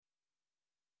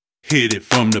hit it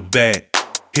from the back,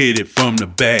 hit it from the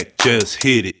back, just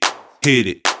hit it, hit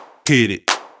it, hit it,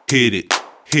 hit it,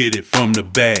 hit it from the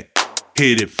back,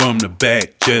 hit it from the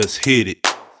back, just hit it,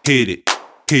 hit it,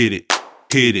 hit it,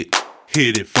 hit it,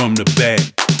 hit it from the back,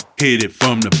 hit it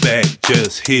from the back,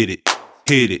 just hit it,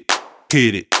 hit it,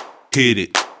 hit it, hit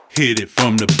it, hit it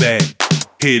from the back,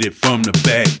 hit it from the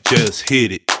back, just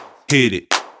hit it, hit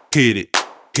it, hit it,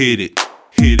 hit it,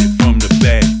 hit it from the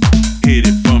back, hit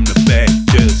it from the back,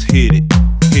 just hit it,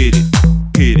 hit it,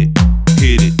 hit it,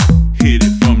 hit it, hit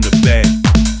it from the back,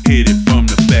 hit it from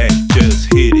the back,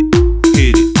 just hit it,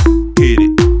 hit it, hit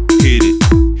it, hit it,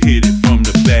 hit it from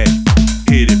the back,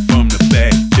 hit it from the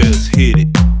back, just hit it,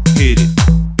 hit it,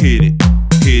 hit it,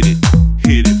 hit it,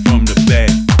 hit it from the back,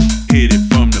 hit it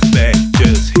from the back,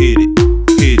 just hit it,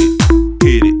 hit it,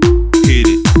 hit it, hit it,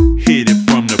 hit it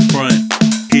from the front,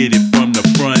 hit it from the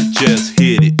front, just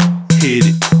hit it, hit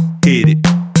it, hit it,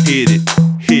 hit it,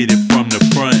 hit it from the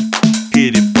front,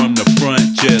 hit it from the front,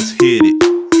 just hit it,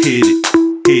 hit it,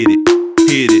 hit it,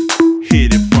 hit it,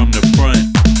 hit it from the front,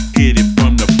 hit it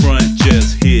from the front,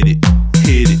 just hit it,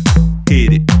 hit it,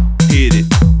 hit it, hit it,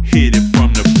 hit it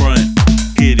from the front,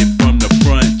 hit it from the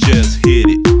front, just hit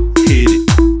it, hit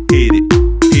it, hit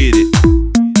it, hit it.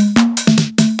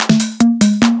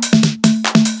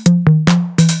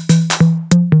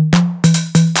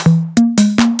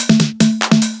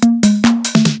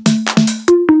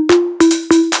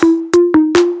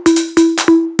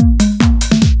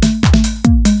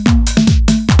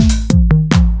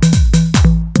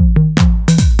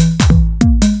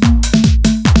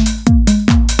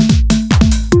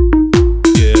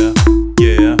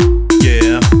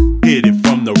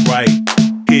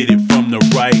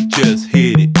 Just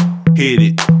hit it, hit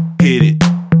it, hit it,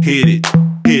 hit it,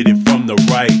 hit it from the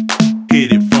right,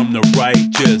 hit it from the right,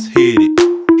 just hit it,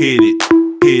 hit it,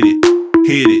 hit it,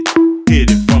 hit it, hit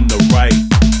it from the right,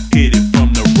 hit it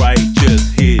from the right,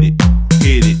 just hit it,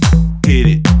 hit it, hit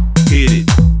it, hit it,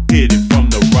 hit it from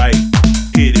the right,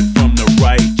 hit it from the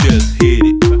right, just hit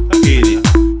it, hit it,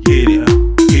 hit it,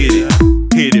 hit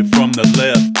it, hit it from the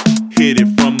left, hit it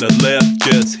from the left.